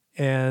 Dave.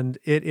 And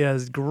it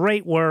is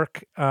great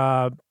work.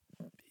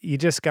 You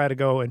just got to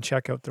go and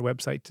check out their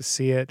website to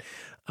see it.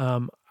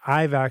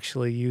 I've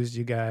actually used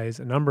you guys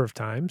a number of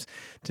times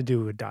to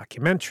do a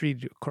documentary,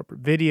 do a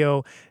corporate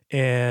video,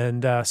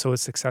 and so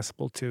it's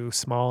accessible to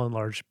small and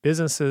large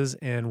businesses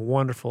and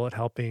wonderful at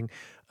helping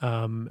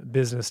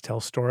business tell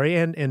story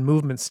and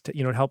movements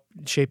to, help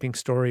shaping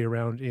story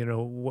around,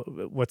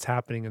 what's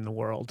happening in the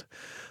world.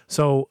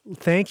 So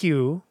thank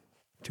you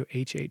to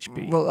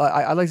HHB. Well,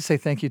 I'd like to say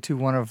thank you to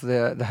one of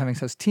the Hemmings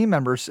House team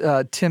members,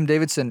 Tim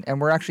Davidson,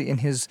 and we're actually in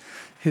his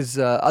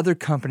other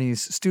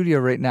company's studio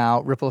right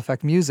now, Ripple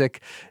Effect Music.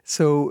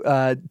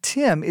 So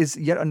Tim is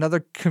yet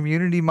another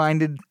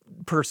community-minded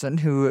person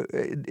who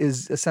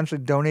is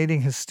essentially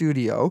donating his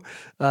studio,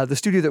 the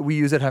studio that we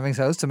use at Hemmings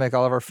House to make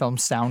all of our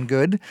films sound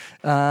good.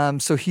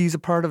 So he's a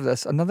part of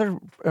this. Another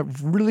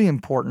really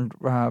important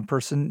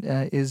person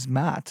is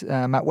Matt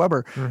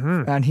Weber,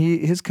 and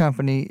his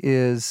company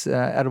is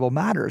Edible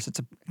Matters. It's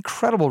an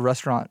incredible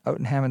restaurant out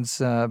in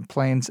Hammonds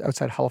Plains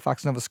outside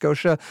Halifax, Nova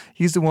Scotia.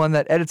 He's the one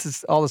that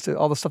edits all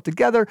the stuff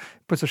together,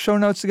 puts the show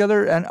notes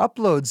together, and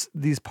uploads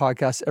these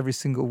podcasts every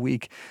single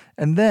week.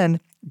 And then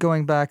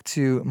going back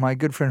to my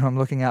good friend who I'm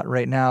looking at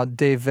right now,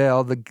 Dave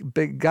Vale, the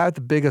big guy with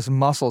the biggest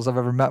muscles I've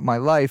ever met in my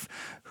life,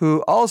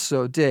 who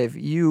also, Dave,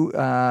 you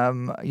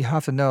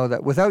have to know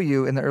that without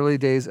you in the early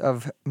days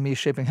of me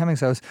shaping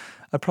Hemmings House,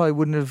 I probably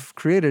wouldn't have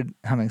created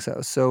Hemmings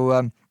House.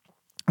 So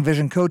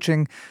Vision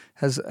Coaching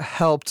has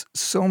helped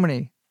so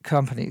many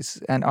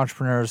companies and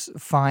entrepreneurs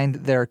find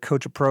their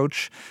coach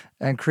approach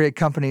and create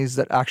companies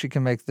that actually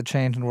can make the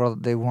change in the world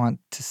that they want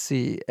to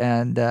see.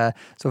 And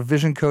so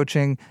Vision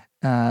Coaching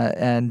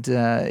and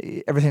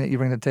everything that you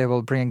bring to the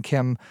table, bringing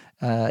Kim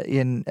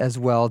in as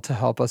well to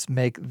help us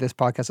make this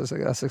podcast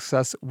a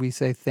success. We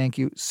say thank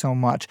you so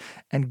much.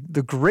 And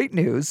the great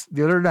news,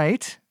 the other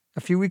night,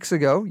 a few weeks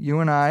ago, you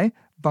and I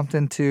bumped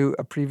into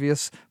a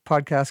previous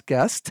podcast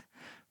guest,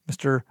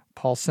 Mr.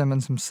 Paul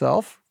Simmons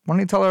himself. Why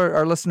don't you tell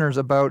our listeners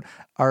about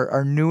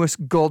our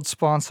newest gold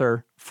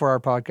sponsor for our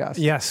podcast?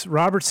 Yes,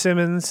 Robert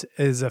Simmons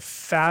is a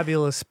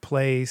fabulous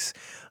place,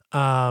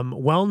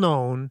 well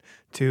known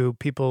to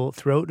people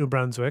throughout New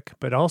Brunswick,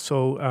 but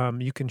also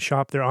you can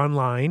shop there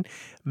online,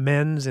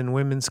 men's and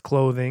women's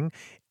clothing.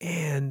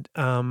 And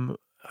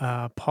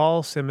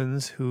Paul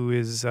Simmons, who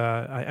is,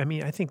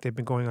 I think they've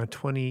been going on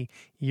 20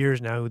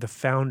 years now, the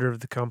founder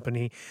of the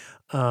company,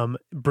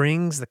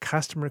 brings the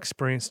customer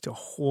experience to a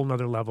whole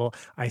nother level.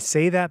 I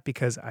say that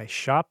because I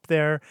shop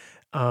there.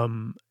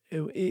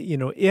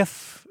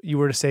 If you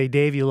were to say,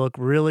 Dave, you look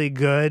really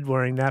good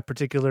wearing that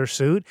particular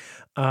suit,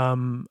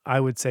 I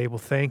would say, well,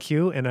 thank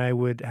you. And I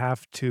would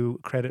have to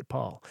credit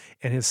Paul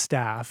and his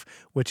staff,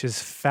 which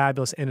is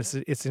fabulous. And it's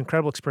an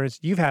incredible experience.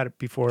 You've had it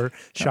before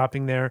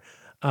shopping there.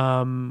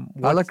 I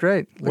look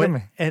great. Look at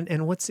me.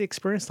 And what's the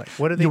experience like?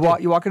 What do they do?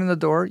 You walk in the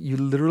door, you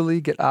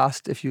literally get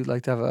asked if you'd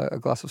like to have a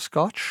glass of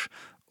scotch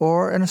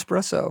or an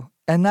espresso.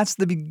 And that's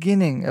the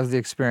beginning of the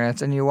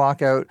experience. And you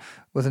walk out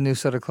with a new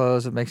set of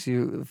clothes that makes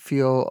you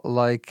feel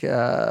like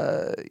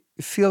a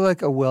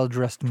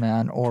well-dressed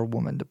man or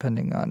woman,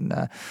 depending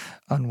on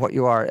what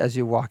you are, as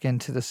you walk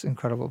into this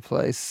incredible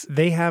place.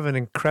 They have an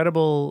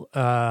incredible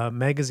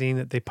magazine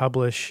that they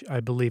publish,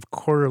 I believe,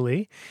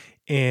 quarterly.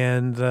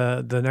 And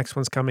the next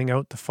one's coming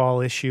out, the fall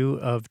issue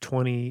of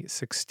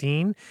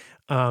 2016.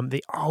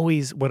 They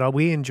always, what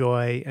we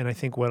enjoy, and I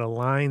think what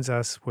aligns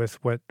us with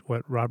what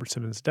Robert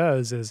Simmons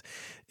does is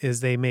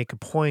they make a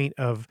point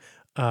of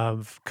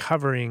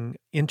covering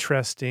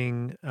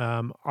interesting,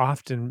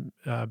 often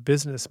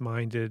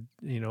business-minded,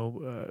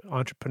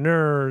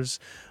 entrepreneurs,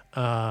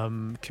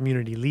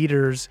 community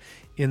leaders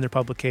in their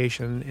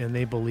publication, and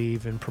they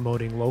believe in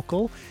promoting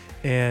local.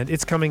 And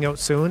it's coming out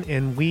soon,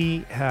 and we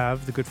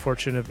have the good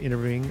fortune of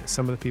interviewing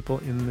some of the people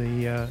in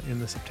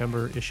the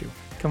September issue.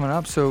 Coming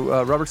up, so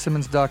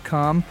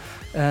robertsimmons.com.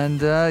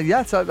 And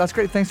that's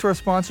great. Thanks to our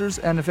sponsors.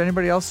 And if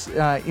anybody else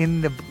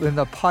in the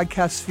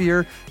podcast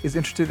sphere is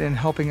interested in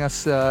helping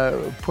us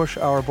push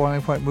our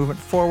Boiling Point movement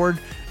forward,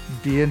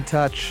 be in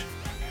touch.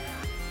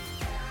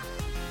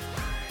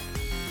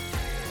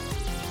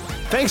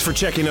 Thanks for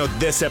checking out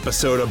this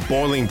episode of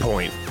Boiling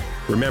Point.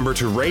 Remember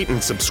to rate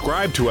and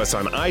subscribe to us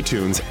on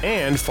iTunes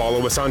and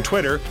follow us on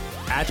Twitter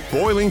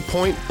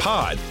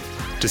 @BoilingPointPod.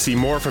 To see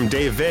more from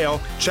Dave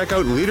Vale, check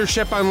out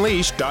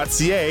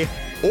leadershipunleashed.ca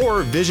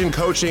or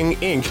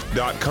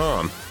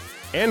visioncoachinginc.com.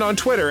 And on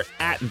Twitter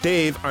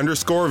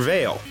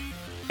 @Dave_Vale.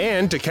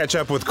 And to catch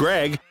up with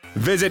Greg,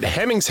 visit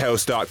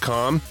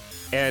hemmingshouse.com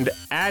and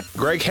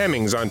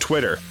 @GregHemmings on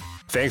Twitter.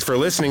 Thanks for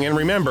listening, and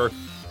remember,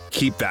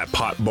 keep that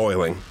pot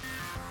boiling.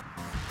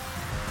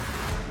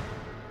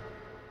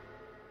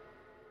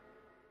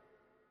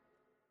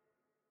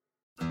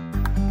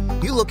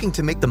 You looking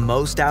to make the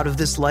most out of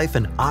this life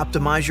and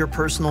optimize your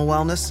personal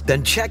wellness?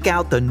 Then check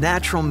out the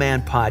Natural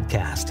Man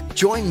Podcast.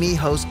 Join me,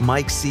 host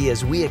Mike C.,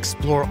 as we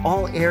explore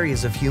all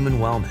areas of human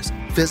wellness,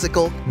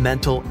 physical,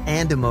 mental,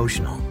 and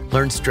emotional.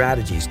 Learn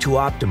strategies to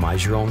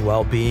optimize your own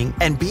well-being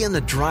and be in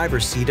the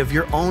driver's seat of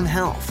your own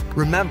health.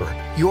 Remember,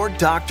 your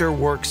doctor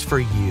works for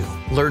you.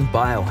 Learn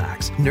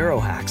biohacks,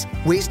 neurohacks,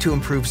 ways to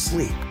improve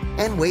sleep,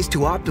 and ways to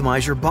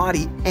optimize your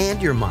body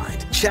and your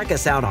mind. Check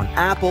us out on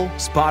Apple,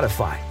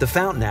 Spotify, the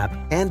Fountain app,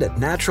 and at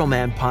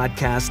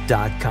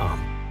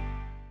naturalmanpodcast.com.